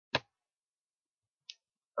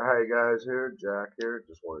Hey guys, here Jack here.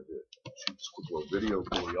 Just wanted to shoot this quick little video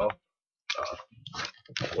for y'all.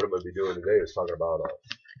 What I'm gonna be doing today is talking about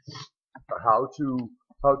how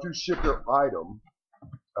to ship your item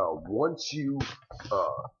once you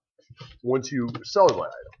sell my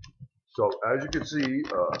item. So as you can see,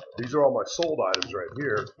 these are all my sold items right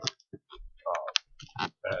here.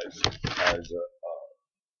 As as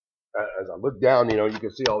as I look down, you can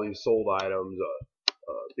see all these sold items,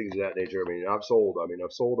 things of that nature. I've sold a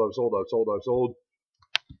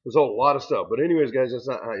lot of stuff. But anyways, guys, that's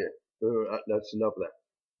not how you. That's enough of that.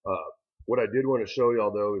 What I did want to show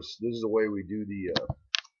y'all though is this is the way we do the.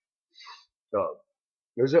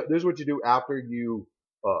 This is what you do after you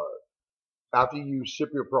ship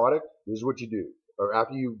your product. This is what you do, or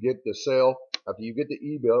after you get the sale, after you get the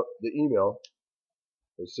email.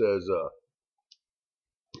 It says,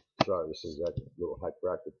 sorry, this is a little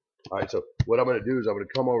hyperactive. All right, so what I'm going to do is I'm going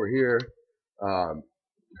to come over here. I'm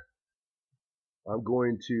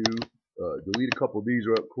going to delete a couple of these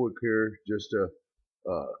real quick here, just to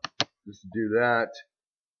do that.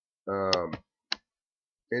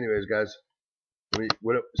 Anyways, guys,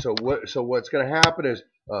 so what's going to happen is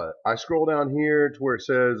I scroll down here to where it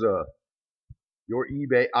says your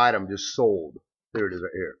eBay item just sold. There it is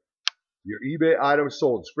right here. Your eBay item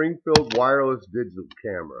sold. Spring-filled wireless digital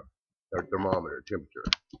camera or thermometer temperature.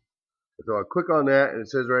 So I click on that and it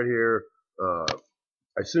says right here,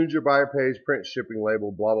 as soon as your buyer pays, print shipping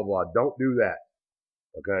label, blah, blah, blah. Don't do that.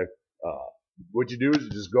 Okay? What you do is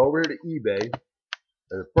you just go over here to eBay,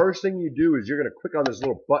 and the first thing you do is you're going to click on this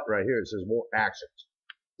little button right here. It says more actions.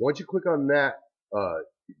 Once you click on that,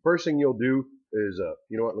 first thing you'll do is,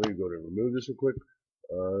 you know what, let me go to remove this real quick.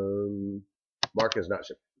 Mark as not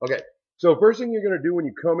shipped. Okay, so first thing you're going to do when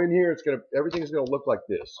you come in here, everything's going to look like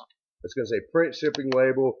this. It's going to say print shipping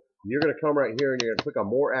label. You're going to come right here and you're going to click on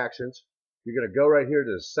more actions. You're going to go right here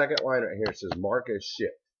to the second line right here. It says mark as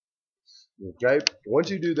shipped. Okay,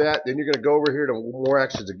 once you do that, then you're going to go over here to more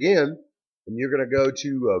actions again, and you're going to go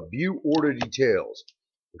to view order details.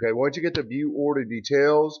 Okay, once you get to view order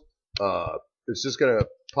details, it's just going to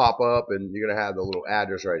pop up and you're going to have the little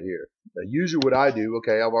address right here. Now, usually what I do,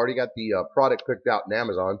 okay, I've already got the product picked out in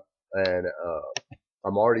Amazon, and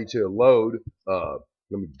I'm already to load. Let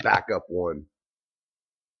me back up one.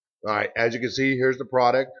 All right, as you can see, here's the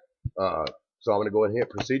product. So I'm going to go ahead and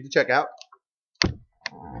hit proceed to checkout.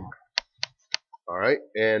 All right,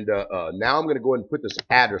 and now I'm going to go ahead and put this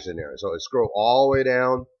address in there. So I scroll all the way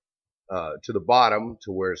down to the bottom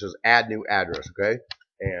to where it says add new address, okay?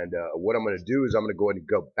 And what I'm going to do is I'm going to go ahead and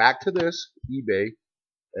go back to this eBay,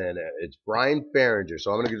 and it's Brian Farringer.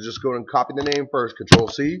 So I'm going to just go and copy the name first, Control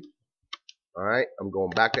C. All right, I'm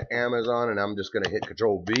going back to Amazon, and I'm just going to hit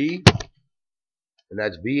Control V, and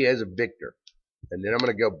that's V as a Victor. And then I'm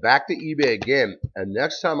going to go back to eBay again, and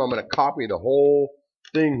next time I'm going to copy the whole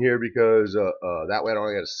thing here because that way I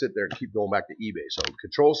don't got to sit there and keep going back to eBay. So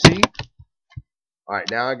Control C. All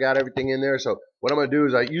right, now I got everything in there. So what I'm going to do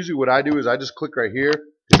is I just click right here,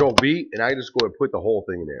 Control V, and I just go and put the whole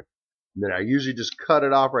thing in there. And then I usually just cut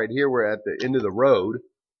it off right here. We're at the end of the road,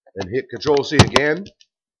 and hit Control C again.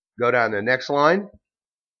 Go down to the next line,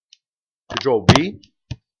 Control V.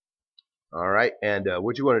 All right, and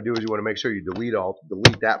what you want to do is you want to make sure you delete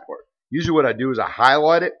that part. Usually what I do is I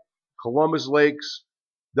highlight it, Columbus Lakes,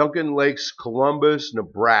 Duncan Lakes, Columbus,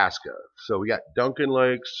 Nebraska. So we got Duncan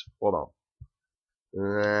Lakes. Hold on.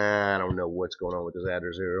 I don't know what's going on with this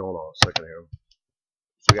address here. Hold on a second here.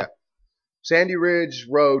 So we got Sandy Ridge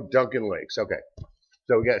Road, Duncan Lakes. Okay.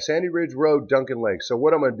 So we got Sandy Ridge Road, Duncan Lakes. So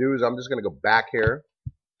what I'm going to do is I'm just going to go back here,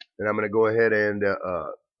 and I'm going to go ahead and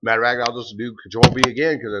matter of fact, I'll just do Control V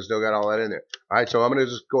again because I still got all that in there. All right, so I'm going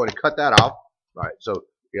to just go ahead and cut that off. All right, so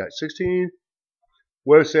we got 16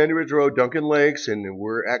 West Sandy Ridge Road, Duncan Lakes, and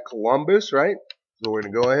we're at Columbus, right? So we're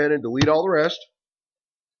going to go ahead and delete all the rest.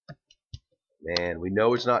 And we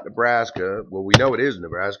know it's not Nebraska. Well, we know it is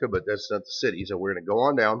Nebraska, but that's not the city. So we're going to go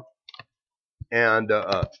on down. And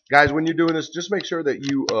guys, when you're doing this, just make sure that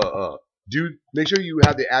you make sure you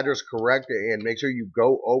have the address correct, and make sure you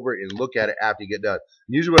go over and look at it after you get done.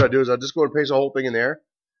 Usually what I do is I'll just go and paste the whole thing in there,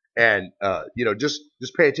 and just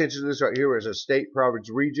pay attention to this right here where it says state, province,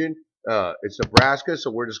 region. It's Nebraska,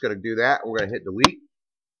 so we're just going to do that. We're going to hit delete.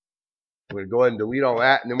 We're going to go ahead and delete all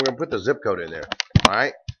that, and then we're going to put the zip code in there. All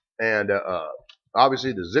right, and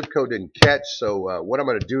obviously the zip code didn't catch, so what I'm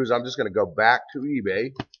going to do is I'm just going to go back to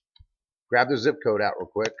eBay, grab the zip code out real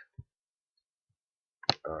quick.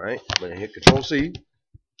 All right, I'm going to hit Control C.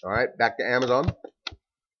 All right, back to Amazon.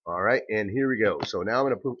 All right, and here we go. So now I'm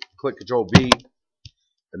going to click Control V,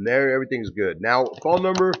 and there everything's good. Now, phone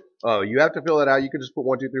number, you have to fill that out. You can just put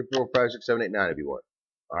 1, 2, 3, 4, 5, 6, 7, 8, 9 if you want.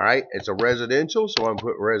 All right, it's a residential, so I'm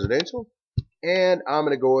gonna put residential, and I'm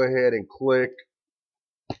gonna go ahead and click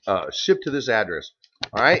ship to this address.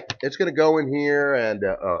 All right, it's gonna go in here, and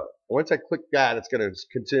once I click that, it's gonna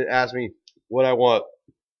continue ask me what I want.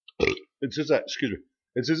 And since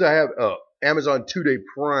I have Amazon 2-day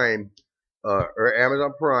Prime or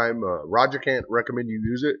Amazon Prime, Roger can't recommend you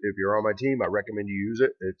use it. If you're on my team, I recommend you use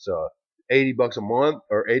it. It's $80 a month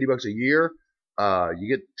or $80 a year. You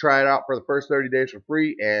get to try it out for the first 30 days for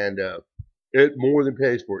free, and it more than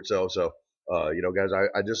pays for itself. So, guys,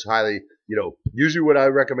 I just highly, usually what I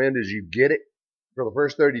recommend is you get it for the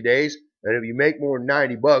first 30 days, and if you make more than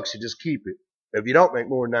 $90, you just keep it. If you don't make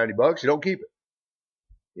more than $90, you don't keep it.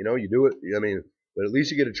 You do it. I mean, but at least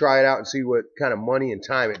you get to try it out and see what kind of money and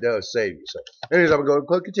time it does save you. So, anyways, I'm going to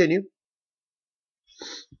click continue,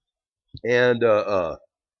 and I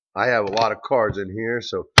have a lot of cards in here,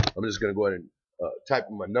 so I'm just going to go ahead and type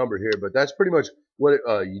in my number here. But that's pretty much what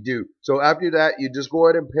you do. So after that, you just go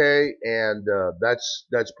ahead and pay, and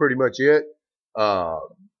that's pretty much it.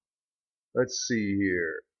 Let's see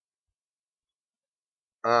here.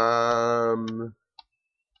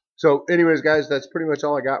 So anyways, guys, that's pretty much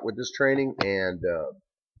all I got with this training, and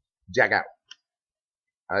jack out.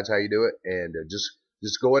 That's how you do it, and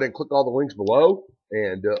just go ahead and click all the links below,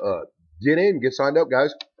 and get in, get signed up,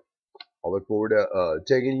 guys. I'll look forward to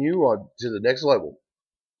taking you on to the next level.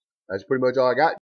 That's pretty much all I got.